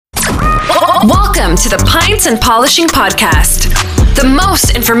Welcome to the Pints and Polishing Podcast, the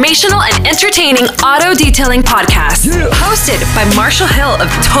most informational and entertaining auto detailing podcast, hosted by Marshall Hill of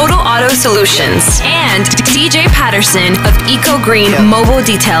Total Auto Solutions and DJ Patterson of Eco Green Mobile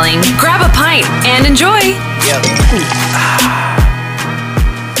Detailing. Grab a pint and enjoy.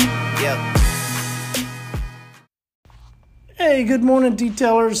 Hey, good morning,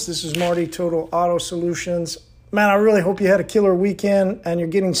 detailers. This is Marty, Total Auto Solutions. Man, I really hope you had a killer weekend and you're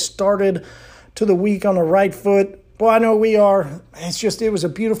getting started to the week on the right foot. Well, I know we are. It was a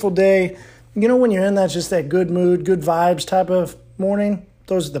beautiful day. You know, when you're in that good mood, good vibes type of morning,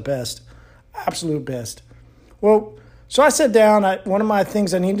 those are the best. Absolute best. Well, so I sat down. One of my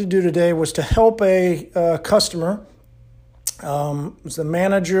things I needed to do today was to help a customer. It was the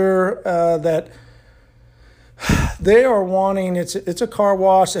manager that they are wanting, it's a car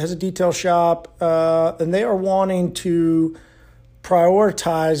wash that has a detail shop, and they are wanting to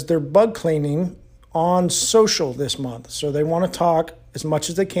prioritize their bug cleaning on social this month. So they want to talk as much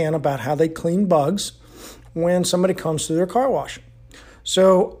as they can about how they clean bugs when somebody comes to their car wash.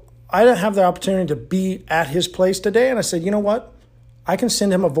 So I didn't have the opportunity to be at his place today, and I said, you know what? I can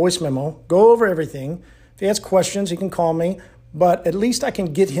send him a voice memo, go over everything. If he has questions, he can call me, but at least I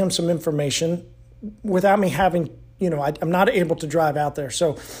can get him some information without me having, I'm not able to drive out there.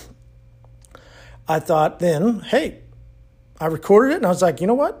 So I thought then, hey, I recorded it and I was like, you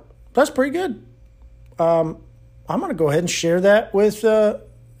know what? That's pretty good. I'm going to go ahead and share that with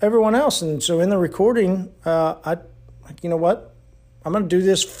everyone else. And so in the recording, you know what? I'm going to do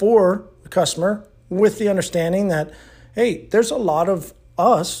this for the customer with the understanding that, hey, there's a lot of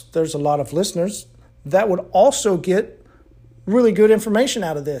listeners that would also get really good information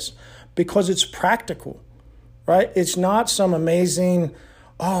out of this because it's practical, right? It's not some amazing,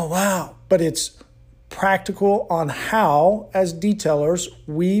 oh, wow, but it's practical on how, as detailers,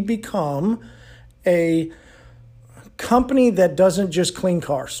 we become a company that doesn't just clean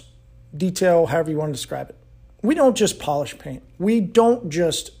cars, detail, however you want to describe it. We don't just polish paint. We don't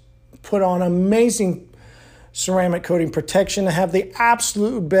just put on amazing ceramic coating protection and have the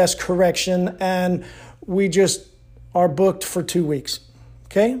absolute best correction, and we just are booked for 2 weeks,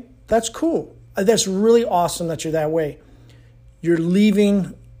 okay? That's cool. That's really awesome that you're that way. You're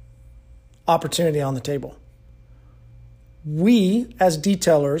leaving opportunity on the table. We, as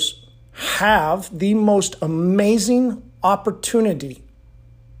detailers, have the most amazing opportunity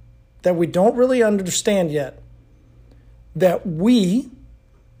that we don't really understand yet, that we,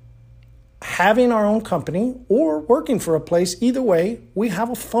 having our own company or working for a place, either way, we have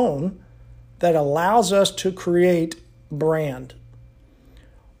a phone that allows us to create brand.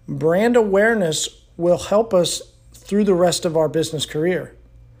 Brand awareness will help us through the rest of our business career.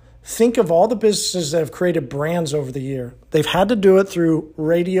 Think of all the businesses that have created brands over the year. They've had to do it through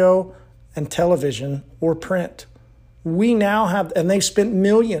radio and television or print. We now have, and they've spent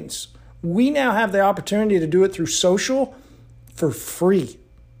millions. We now have the opportunity to do it through social for free.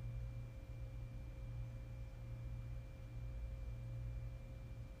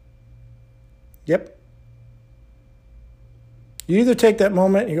 Yep. You either take that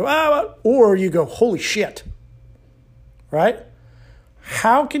moment and you go, or you go, holy shit, right?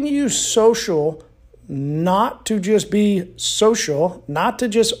 How can you use social not to just be social, not to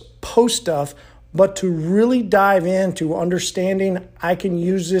just post stuff, but to really dive into understanding I can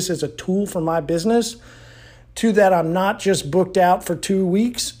use this as a tool for my business, to that I'm not just booked out for 2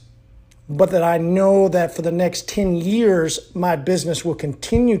 weeks, but that I know that for the next 10 years, my business will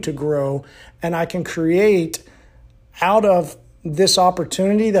continue to grow and I can create out of this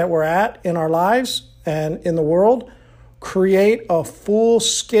opportunity that we're at in our lives and in the world, create a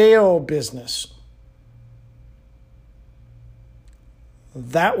full-scale business.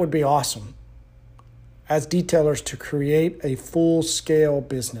 That would be awesome as detailers, to create a full-scale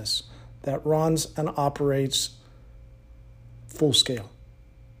business that runs and operates full scale.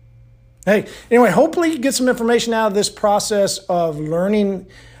 Hey, anyway, hopefully you get some information out of this process of learning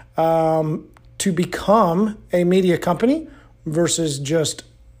to become a media company versus just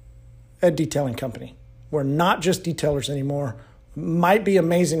a detailing company. We're not just detailers anymore. Might be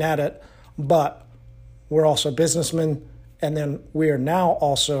amazing at it, but we're also businessmen, and then we are now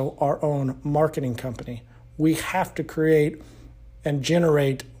also our own marketing company. We have to create and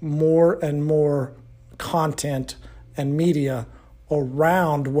generate more and more content and media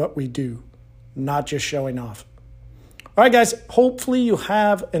around what we do, not just showing off. All right, guys, hopefully you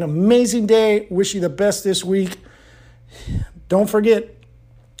have an amazing day. Wish you the best this week. Don't forget,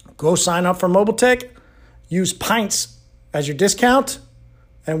 go sign up for Mobile Tech. Use Pints as your discount,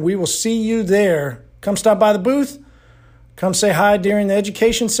 and we will see you there. Come stop by the booth. Come say hi during the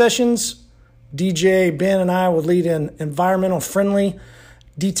education sessions. DJ Ben and I will lead an environmental friendly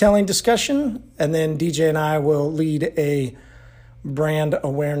detailing discussion, and then DJ and I will lead a brand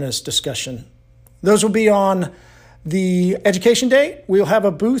awareness discussion. Those will be on the education day. We'll have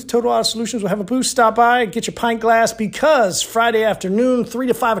a booth. Total Auto Solutions will have a booth. Stop by, get your pint glass, because Friday afternoon, 3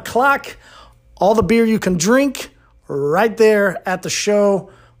 to 5 o'clock, all the beer you can drink right there at the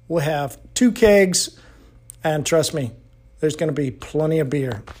show. We'll have 2 kegs, and trust me, there's going to be plenty of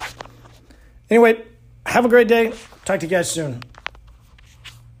beer. Anyway, have a great day. Talk to you guys soon.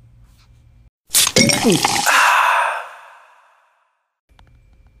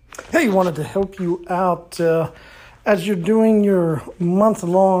 Hey, wanted to help you out as you're doing your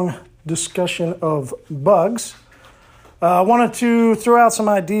month-long discussion of bugs. I wanted to throw out some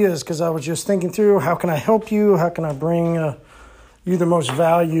ideas because I was just thinking through how can I help you, how can I bring you the most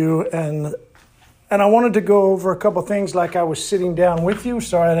value, and I wanted to go over a couple things like I was sitting down with you.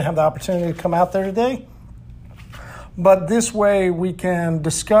 Sorry I didn't have the opportunity to come out there today. But this way we can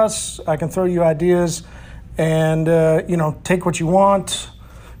discuss, I can throw you ideas and, take what you want,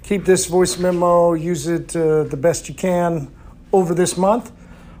 keep this voice memo, use it the best you can over this month.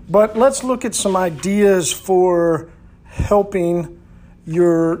 But let's look at some ideas for helping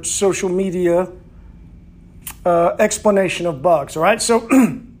your social media explanation of bugs, all right? So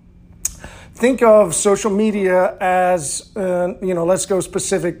think of social media as, let's go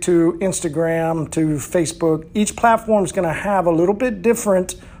specific to Instagram, to Facebook. Each platform is going to have a little bit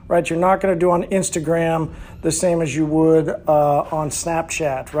different, right? You're not going to do on Instagram the same as you would on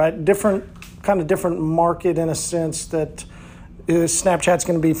Snapchat, right? Different market in a sense that Snapchat's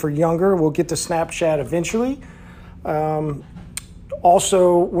going to be for younger. We'll get to Snapchat eventually.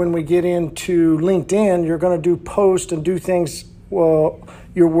 Also, when we get into LinkedIn, you're going to do posts and do things,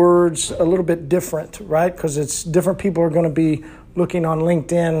 your words a little bit different, right? Because it's different people are going to be looking on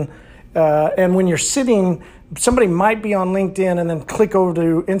LinkedIn. And when you're sitting, somebody might be on LinkedIn and then click over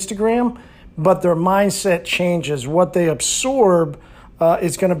to Instagram, but their mindset changes. What they absorb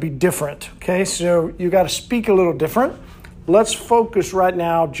is going to be different, okay? So you got to speak a little different. Let's focus right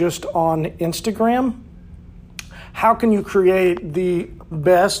now just on Instagram. How can you create the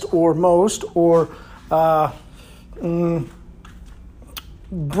best or most or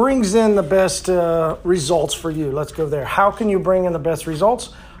brings in the best results for you? Let's go there. How can you bring in the best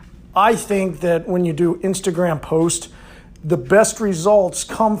results? I think that when you do Instagram post, the best results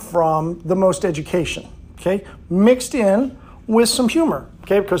come from the most education, okay? Mixed in with some humor,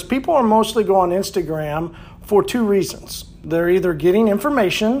 okay? Because people are mostly go on Instagram for 2 reasons. They're either getting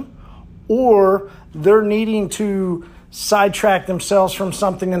information or they're needing to sidetrack themselves from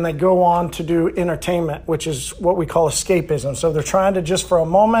something and they go on to do entertainment, which is what we call escapism. So they're trying to just for a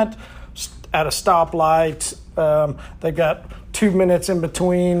moment at a stoplight, they've got 2 minutes in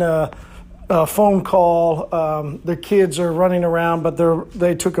between a phone call. Their kids are running around, but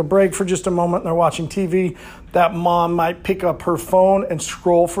they took a break for just a moment and they're watching TV. That mom might pick up her phone and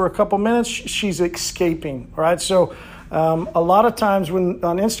scroll for a couple minutes. She's escaping, all right? So a lot of times when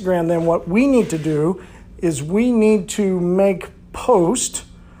on Instagram, then what we need to do is we need to make posts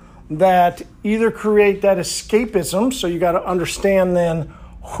that either create that escapism, so you got to understand then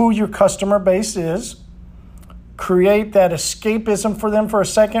who your customer base is, create that escapism for them for a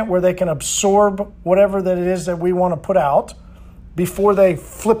second where they can absorb whatever that it is that we want to put out before they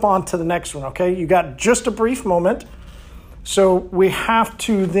flip on to the next one, okay? You got just a brief moment, so we have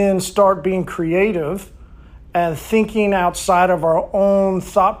to then start being creative and thinking outside of our own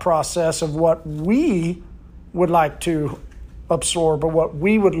thought process of what we would like to absorb or what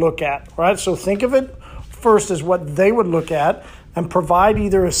we would look at, right? So think of it first as what they would look at and provide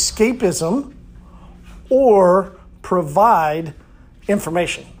either escapism or provide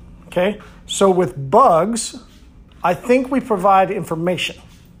information, okay? So with bugs, I think we provide information.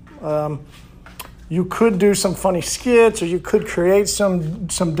 You could do some funny skits or you could create some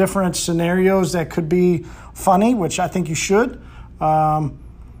different scenarios that could be funny, which I think you should.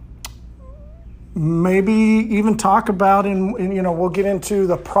 Maybe even talk about we'll get into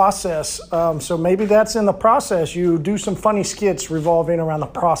the process. So maybe that's in the process. You do some funny skits revolving around the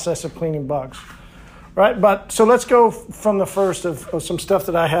process of cleaning bugs, right? But so let's go from the first of some stuff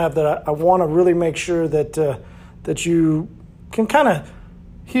that I have that I want to really make sure that you can kind of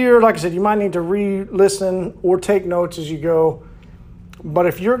hear. Like I said, you might need to re-listen or take notes as you go. But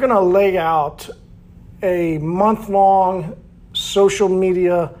if you're going to lay out a month-long social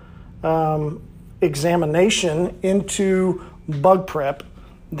media examination into bug prep,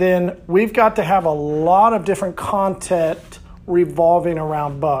 then we've got to have a lot of different content revolving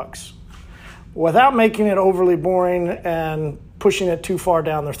around bugs without making it overly boring and pushing it too far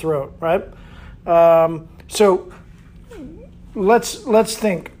down their throat, right? So let's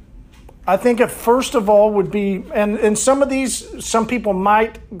think. I think it first of all would be, and some of these, some people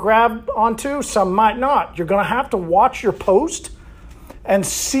might grab onto, some might not. You're going to have to watch your post and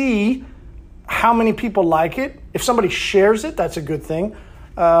see how many people like it. If somebody shares it, that's a good thing.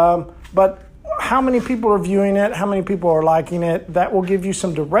 But how many people are viewing it, how many people are liking it, that will give you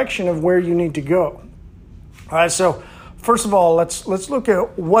some direction of where you need to go. All right, so first of all, let's look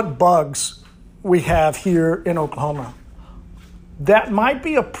at what bugs we have here in Oklahoma. That might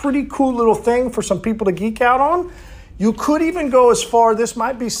be a pretty cool little thing for some people to geek out on. You could even go as far, this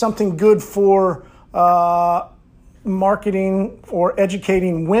might be something good for marketing or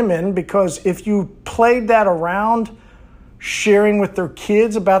educating women, because if you played that around, sharing with their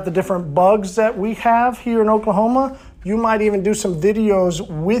kids about the different bugs that we have here in Oklahoma, you might even do some videos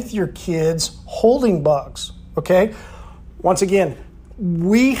with your kids holding bugs, okay? Once again,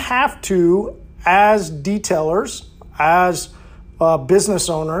 we have to, as detailers, as business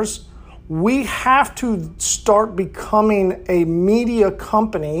owners, we have to start becoming a media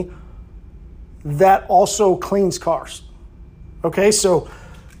company that also cleans cars. Okay, so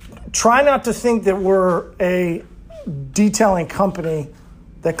try not to think that we're a detailing company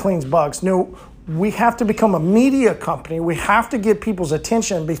that cleans bugs. No, we have to become a media company. We have to get people's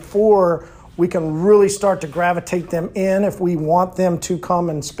attention before we can really start to gravitate them in. If we want them to come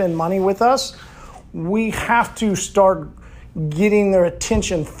and spend money with us, we have to start getting their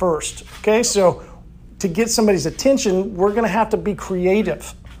attention first. Okay, so to get somebody's attention, we're going to have to be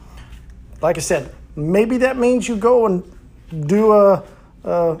creative. Like I said, maybe that means you go and do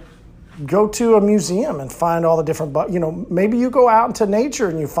go to a museum and find all the different bugs. You know, maybe you go out into nature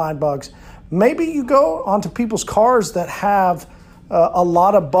and you find bugs. Maybe you go onto people's cars that have a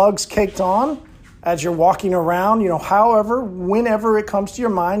lot of bugs caked on as you're walking around. You know, however, whenever it comes to your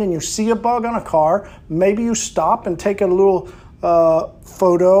mind and you see a bug on a car, maybe you stop and take a little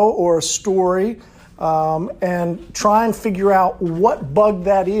photo or a story and try and figure out what bug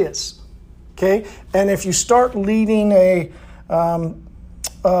that is. Okay, and if you start leading a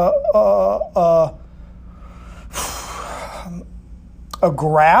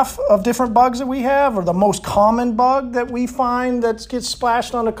graph of different bugs that we have, or the most common bug that we find that gets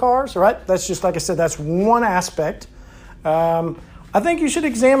splashed onto cars, right? That's just, like I said, that's one aspect. I think you should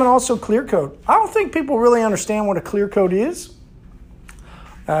examine also clear coat. I don't think people really understand what a clear coat is.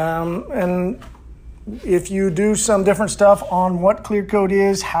 And if you do some different stuff on what clear coat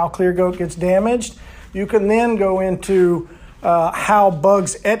is, how clear coat gets damaged, you can then go into how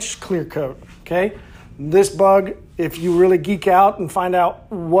bugs etch clear coat, okay? This bug, if you really geek out and find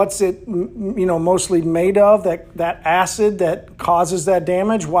out what's it, mostly made of, that acid that causes that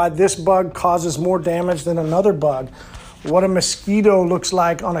damage, why this bug causes more damage than another bug, what a mosquito looks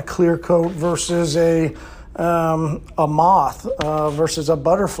like on a clear coat versus a moth versus a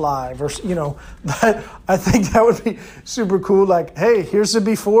butterfly versus, that, I think that would be super cool. Like, hey, here's the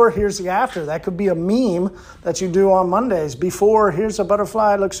before, here's the after. That could be a meme that you do on Mondays. Before, here's a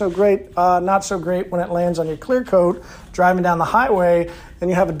butterfly, looks so great, not so great when it lands on your clear coat, driving down the highway, and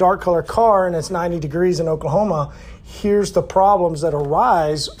you have a dark color car and it's 90 degrees in Oklahoma. Here's the problems that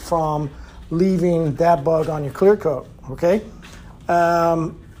arise from leaving that bug on your clear coat, okay?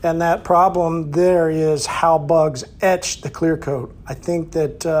 And that problem there is how bugs etch the clear coat. I think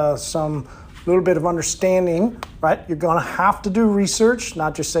that some little bit of understanding, right? You're going to have to do research,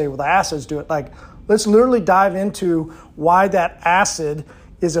 not just say, well, the acids do it. Like, let's literally dive into why that acid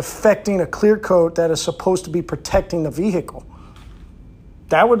is affecting a clear coat that is supposed to be protecting the vehicle.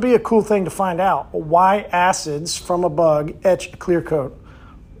 That would be a cool thing to find out. Why acids from a bug etch a clear coat.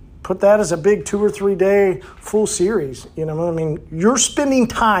 Put that as a big 2 or 3 day full series. You're spending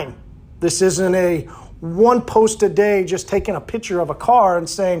time. This isn't a one post a day just taking a picture of a car and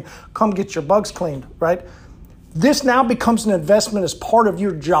saying, come get your bugs cleaned, right? This now becomes an investment as part of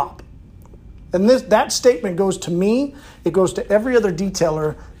your job. And that statement goes to me. It goes to every other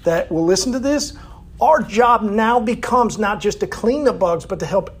detailer that will listen to this. Our job now becomes not just to clean the bugs, but to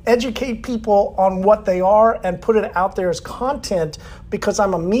help educate people on what they are and put it out there as content, because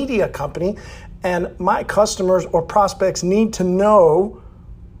I'm a media company and my customers or prospects need to know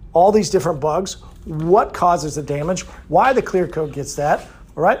all these different bugs, what causes the damage, why the clear coat gets that,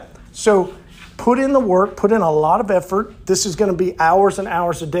 all right? So put in the work, put in a lot of effort. This is going to be hours and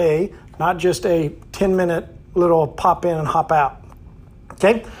hours a day, not just a 10-minute little pop in and hop out,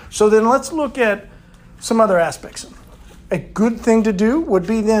 okay? So then let's look at some other aspects. A good thing to do would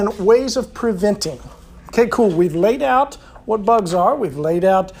be then ways of preventing. Okay, cool. We've laid out what bugs are. We've laid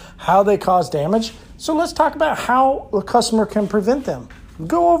out how they cause damage. So let's talk about how the customer can prevent them.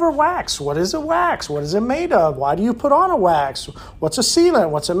 Go over wax. What is a wax? What is it made of? Why do you put on a wax? What's a sealant?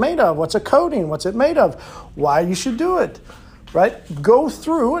 What's it made of? What's a coating? What's it made of? Why you should do it, right? Go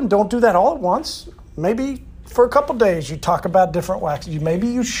through, and don't do that all at once. Maybe for a couple days you talk about different waxes. Maybe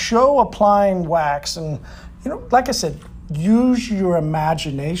you show applying wax, and like I said, use your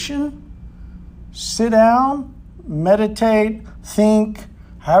imagination. Sit down, meditate, think,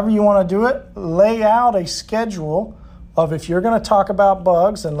 however you want to do it. Lay out a schedule of, if you're going to talk about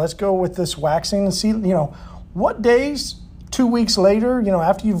bugs, and let's go with this waxing and see, what days, 2 weeks later,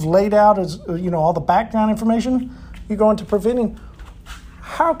 after you've laid out all the background information, you go into preventing.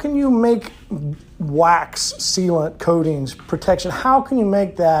 How can you make wax, sealant, coatings, protection? How can you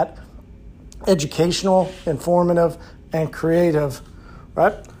make that educational, informative, and creative,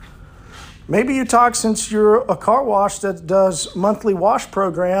 right? Maybe you talk, since you're a car wash that does monthly wash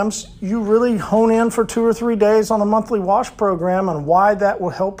programs, you really hone in for 2 or 3 days on a monthly wash program on why that will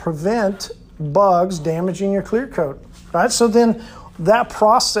help prevent bugs damaging your clear coat, right? So then that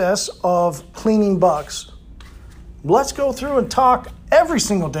process of cleaning bugs, let's go through and talk every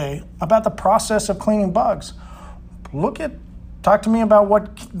single day about the process of cleaning bugs. Talk to me about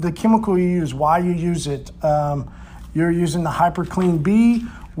what the chemical you use, why you use it. You're using the HyperClean B,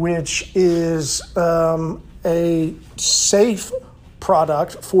 which is a safe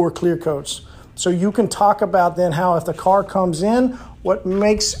product for clear coats. So you can talk about then how, if the car comes in, what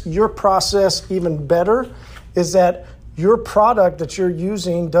makes your process even better is that your product that you're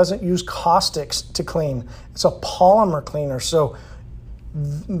using doesn't use caustics to clean. It's a polymer cleaner. So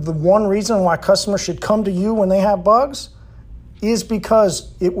the one reason why customers should come to you when they have bugs is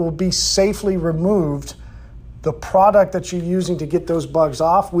because it will be safely removed. The product that you're using to get those bugs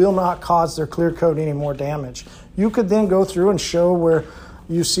off will not cause their clear coat any more damage. You could then go through and show where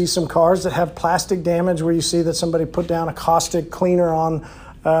you see some cars that have plastic damage, where you see that somebody put down a caustic cleaner on,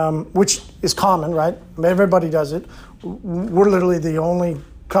 which is common, right? Everybody does it. We're literally the only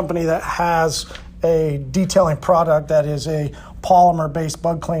company that has a detailing product that is a polymer-based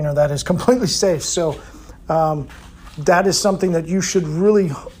bug cleaner that is completely safe. So that is something that you should really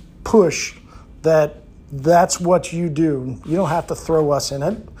push, that's what you do. You don't have to throw us in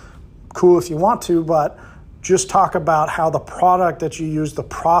it. Cool if you want to, but just talk about how the product that you use, the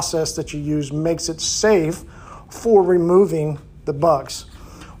process that you use, makes it safe for removing the bugs.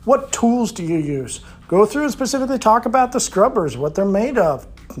 What tools do you use? Go through and specifically talk about the scrubbers, what they're made of.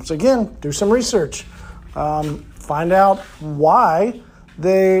 So again, do some research. Find out why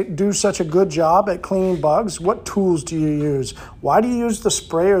they do such a good job at cleaning bugs. What tools do you use? Why do you use the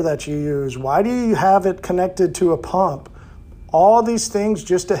sprayer that you use? Why do you have it connected to a pump? All these things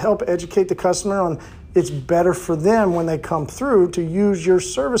just to help educate the customer on it's better for them when they come through to use your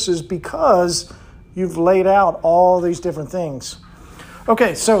services because you've laid out all these different things.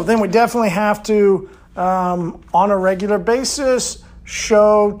 Okay, so then we definitely have to, on a regular basis,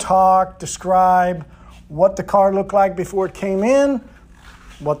 show, talk, describe what the car looked like before it came in,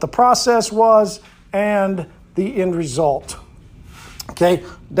 what the process was, and the end result. Okay,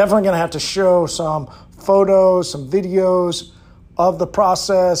 definitely going to have to show some photos, some videos of the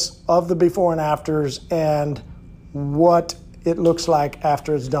process, of the before and afters, and what it looks like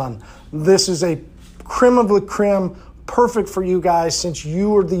after it's done. This is a creme of the creme, perfect for you guys, since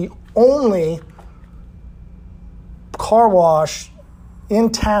you are the only car wash in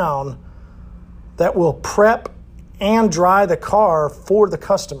town that will prep and dry the car for the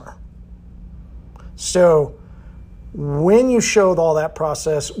customer. So when you show all that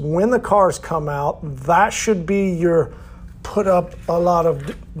process, when the cars come out, that should be your put up a lot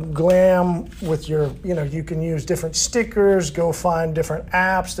of glam with your, you can use different stickers, go find different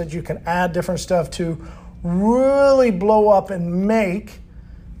apps that you can add different stuff to, really blow up and make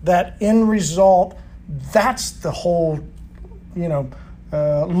that end result. That's the whole,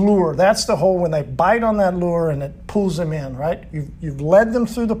 lure. That's the whole, when they bite on that lure and it pulls them in, right? You've led them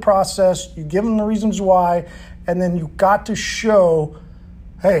through the process, you give them the reasons why, and then you got to show,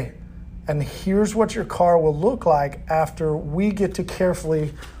 hey, and here's what your car will look like after we get to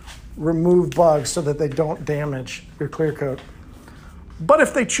carefully remove bugs so that they don't damage your clear coat. But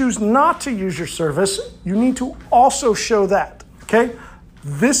if they choose not to use your service, you need to also show that, okay?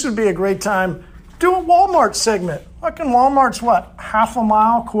 This would be a great time. Do a Walmart segment. Like in Walmart's what, half a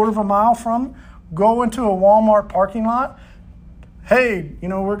mile, quarter of a mile from? Go into a Walmart parking lot. Hey,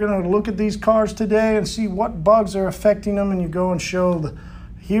 we're going to look at these cars today and see what bugs are affecting them, and you go and show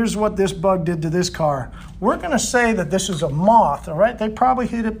here's what this bug did to this car. We're going to say that this is a moth, all right? They probably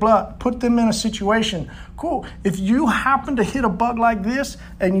hit it, put them in a situation. Cool. If you happen to hit a bug like this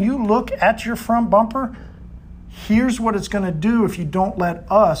and you look at your front bumper, Here's what it's going to do if you don't let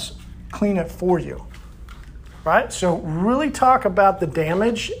us clean it for you, right? So really talk about the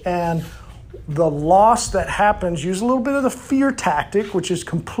damage and the loss that happens. Use a little bit of the fear tactic, which is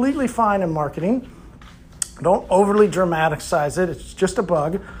completely fine in marketing. Don't overly dramatize it. It's just a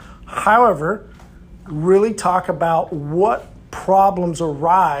bug. However, really talk about what problems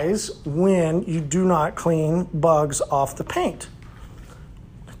arise when you do not clean bugs off the paint.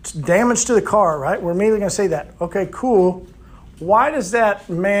 It's damage to the car, right? We're immediately going to say that. Okay, cool. Why does that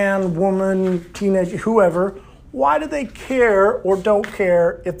man, woman, teenager, whoever, why do they care or don't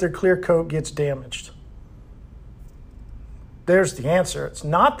care if their clear coat gets damaged? There's the answer. It's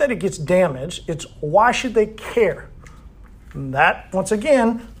not that it gets damaged. It's why should they care? And that, once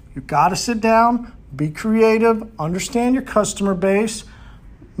again, you got to sit down, be creative, understand your customer base,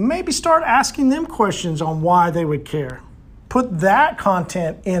 maybe start asking them questions on why they would care. Put that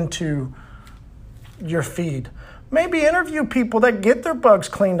content into your feed. Maybe interview people that get their bugs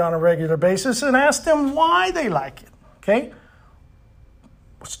cleaned on a regular basis and ask them why they like it, okay?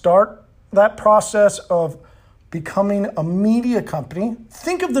 Start that process of becoming a media company.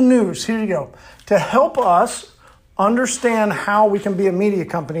 Think of the news. Here you go. To help us understand how we can be a media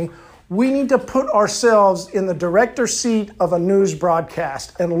company, we need to put ourselves in the director's seat of a news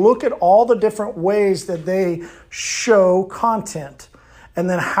broadcast and look at all the different ways that they show content. And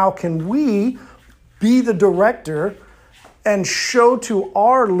then how can we be the director and show to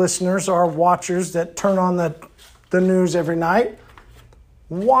our listeners, our watchers that turn on the news every night,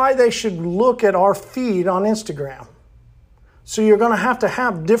 why they should look at our feed on Instagram. So you're going to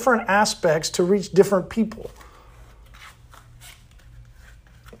have different aspects to reach different people.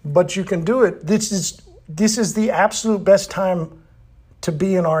 But you can do it. This is the absolute best time to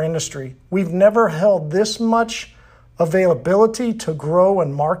be in our industry. We've never held this much availability to grow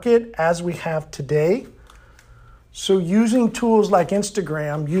and market as we have today. So using tools like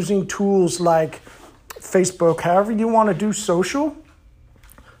Instagram, using tools like Facebook, however you want to do social,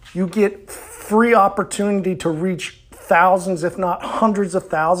 you get free opportunity to reach thousands, if not hundreds of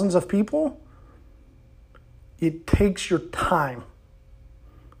thousands of people. It takes your time.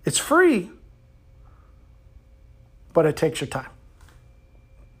 It's free, but it takes your time.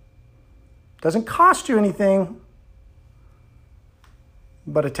 Doesn't cost you anything,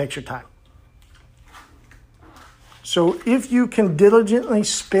 but it takes your time. So if you can diligently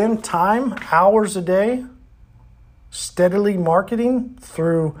spend time, hours a day, steadily marketing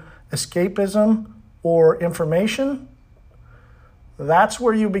through escapism or information, that's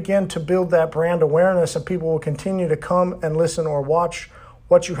where you begin to build that brand awareness, and people will continue to come and listen or watch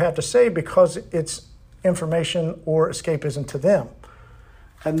what you have to say because it's information or escapism to them.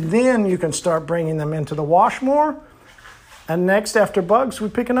 And then you can start bringing them into the wash more. And next, after bugs, we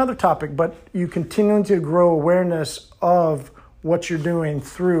pick another topic, but you continue to grow awareness of what you're doing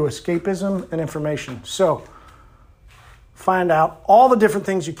through escapism and information. So find out all the different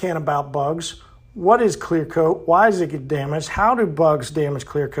things you can about bugs. What is clear coat? Why does it get damaged? How do bugs damage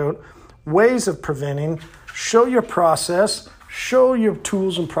clear coat? Ways of preventing. Show your process. Show your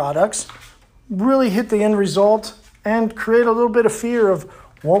tools and products. Really hit the end result and create a little bit of fear of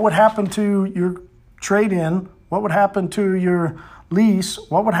what would happen to your trade-in. What would happen to your lease?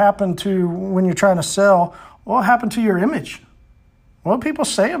 What would happen to when you're trying to sell? What would happen to your image? What do people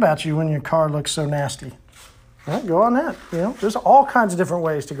say about you when your car looks so nasty? Well, go on that. There's all kinds of different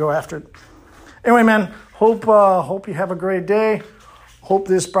ways to go after it. Anyway, man, hope you have a great day. Hope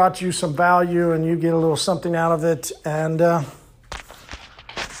this brought you some value and you get a little something out of it. And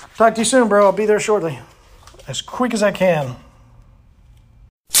talk to you soon, bro. I'll be there shortly. As quick as I can.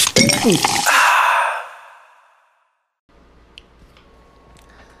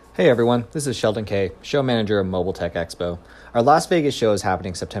 Hey everyone, this is Sheldon Kay, show manager of Mobile Tech Expo. Our Las Vegas show is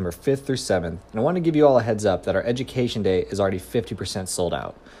happening September 5th through 7th, and I want to give you all a heads up that our education day is already 50% sold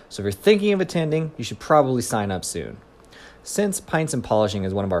out. So if you're thinking of attending, you should probably sign up soon. Since Pints and Polishing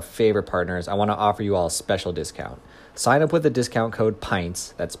is one of our favorite partners, I want to offer you all a special discount. Sign up with the discount code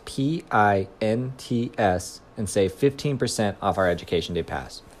PINTS, that's PINTS, and save 15% off our education day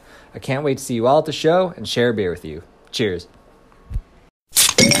pass. I can't wait to see you all at the show and share a beer with you. Cheers.